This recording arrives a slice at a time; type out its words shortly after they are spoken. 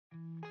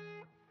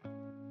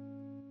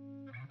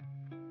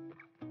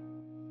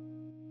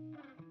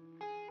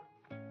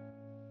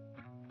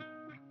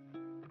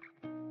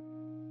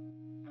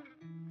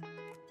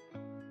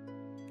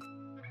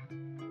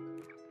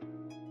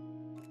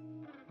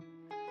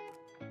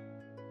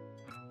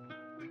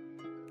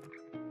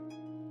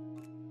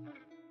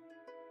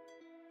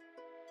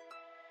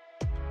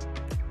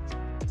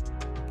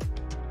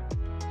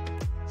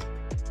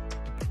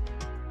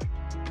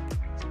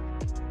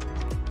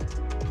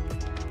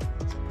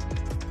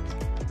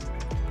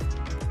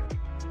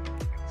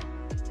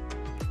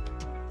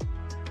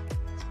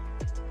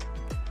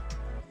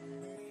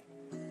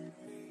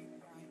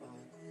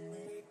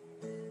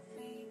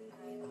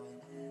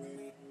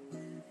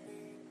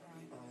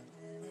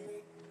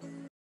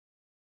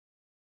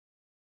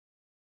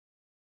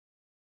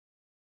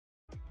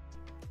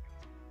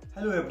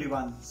Hello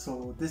everyone,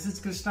 so this is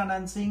Krishna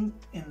Nand Singh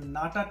in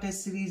Nata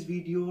test series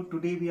video.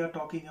 Today we are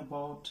talking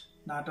about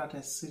Nata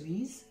test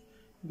series.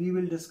 We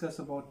will discuss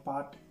about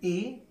part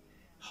A,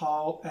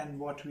 how and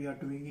what we are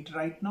doing it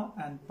right now,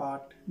 and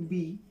part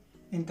B,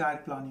 entire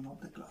planning of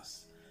the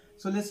class.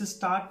 So let's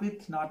start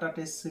with Nata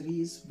test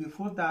series.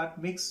 Before that,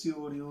 make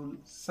sure you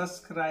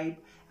subscribe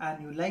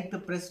and you like the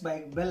press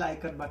bell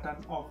icon button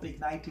of the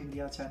Ignite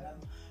India channel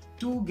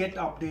to get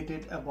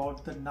updated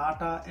about the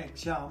Nata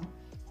exam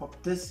of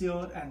this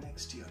year and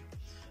next year.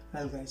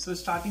 Well guys, so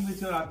starting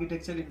with your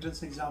architecture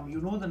entrance exam,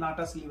 you know the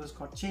Nata syllabus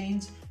got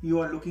changed.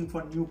 You are looking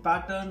for new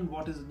pattern,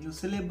 what is the new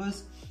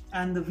syllabus,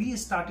 and we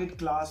started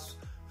class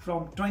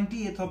from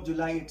 28th of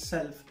July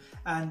itself,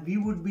 and we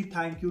would be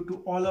thank you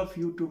to all of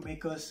you to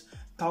make us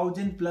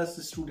 1000+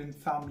 student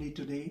family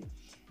today.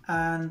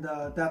 And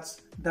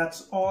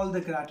that's all the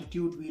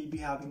gratitude we'll be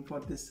having for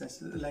this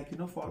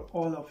session, for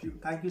all of you.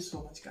 Thank you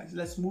so much guys.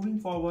 Let's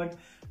moving forward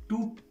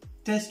to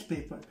test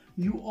paper.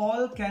 You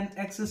all can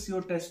access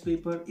your test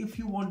paper. If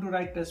you want to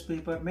write test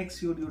paper, make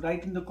sure you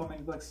write in the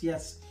comment box,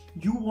 yes,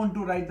 you want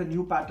to write the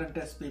new pattern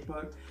test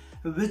paper,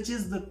 which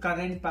is the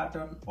current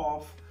pattern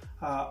of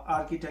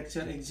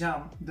architecture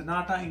exam, the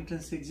Nata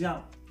entrance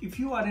exam. If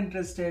you are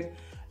interested,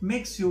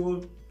 make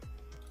sure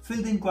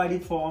fill the inquiry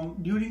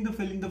form. During the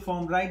filling the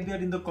form, right there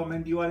in the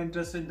comment you are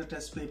interested in the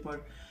test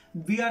paper.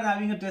 We are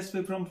having a test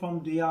paper from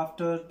day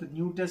after. The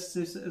new test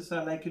is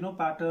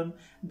pattern.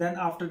 Then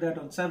after that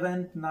on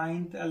 7th,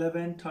 9th,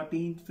 11th,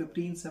 13th,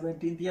 15th,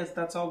 17th. Yes,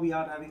 that's how we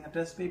are having a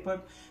test paper.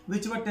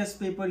 Whichever test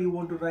paper you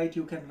want to write,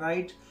 you can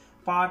write.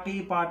 Part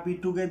A, part B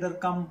together,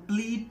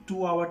 complete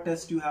 2-hour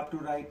test you have to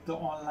write the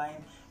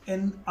online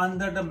in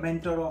under the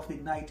mentor of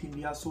Ignite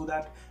India, so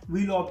that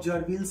we'll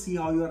observe, we'll see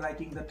how you are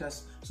writing the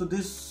test. So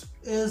this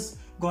is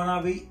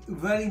gonna be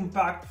very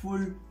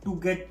impactful to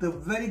get the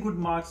very good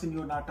marks in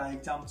your Nata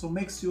exam. So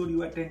make sure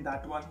you attend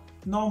that one.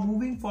 Now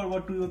moving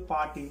forward to your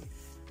part A,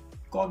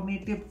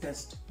 cognitive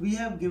test. We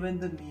have given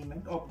the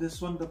name of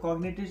this one. The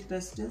cognitive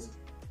test is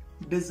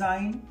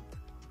design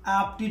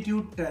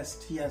aptitude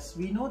test. Yes,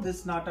 we know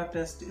this Nata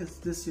test is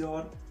this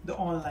year the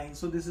online,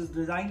 so this is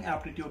design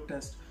aptitude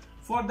test.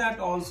 For that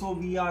also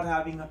we are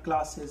having a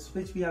classes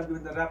which we have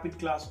given the rapid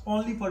class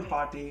only for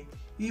part A.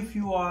 If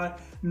you are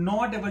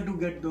not able to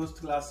get those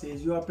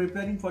classes, you are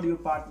preparing for your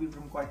part B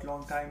from quite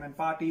long time, and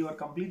part A you are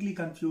completely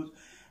confused,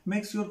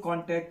 make sure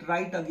contact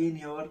right again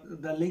here.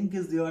 The link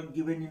is there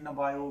given in the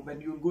bio. When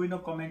you go in a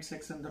comment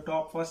section, the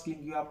top first link,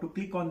 you have to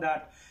click on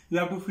that. You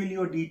have to fill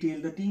your detail.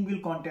 The team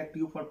will contact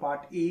you for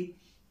part A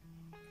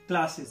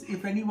classes.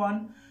 If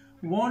anyone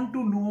want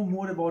to know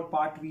more about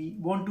part B,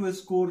 want to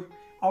score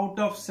out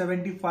of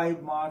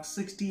 75 marks,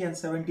 60 and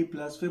 70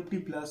 plus, 50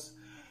 plus,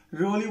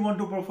 really want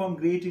to perform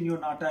great in your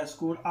Nata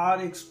score, our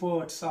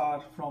experts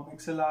are from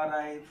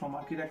XLRI, from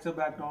architecture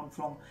background,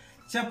 from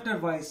chapter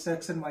wise,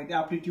 section wise,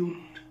 aptitude,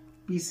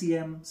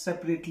 PCM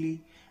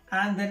separately,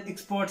 and then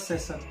expert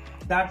session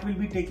that will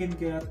be taken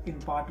care in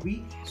part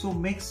B. So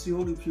make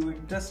sure if you are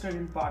interested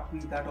in part B,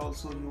 that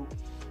also you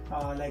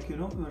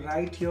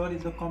write here in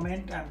the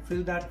comment and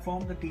fill that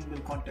form. The team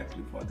will contact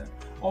you for that.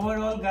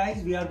 Overall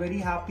guys, we are very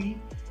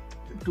happy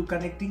to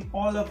connecting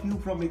all of you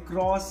from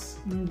across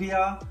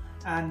India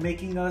and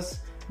making us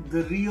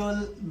the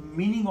real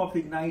meaning of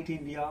Ignite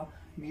India.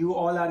 You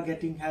all are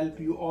getting help,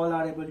 you all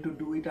are able to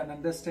do it and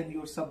understand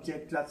your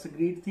subject. That's a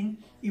great thing.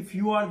 If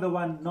you are the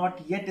one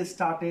not yet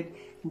started,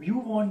 you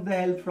want the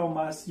help from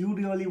us, you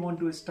really want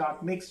to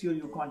start, make sure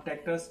you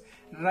contact us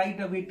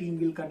right away. Team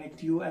will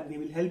connect you and they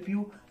will help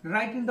you.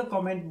 Write in the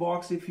comment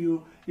box if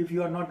you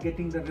are not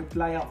getting the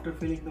reply after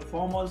filling the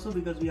form also,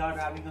 because we are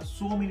having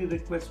so many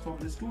requests from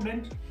the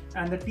student,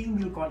 and the team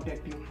will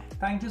contact you.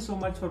 Thank you so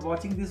much for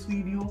watching this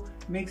video.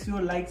 Make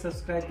sure like,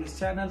 subscribe this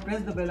channel,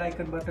 press the bell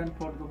icon button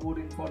for the more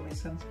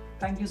information.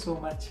 Thank you so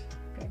much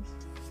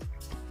guys.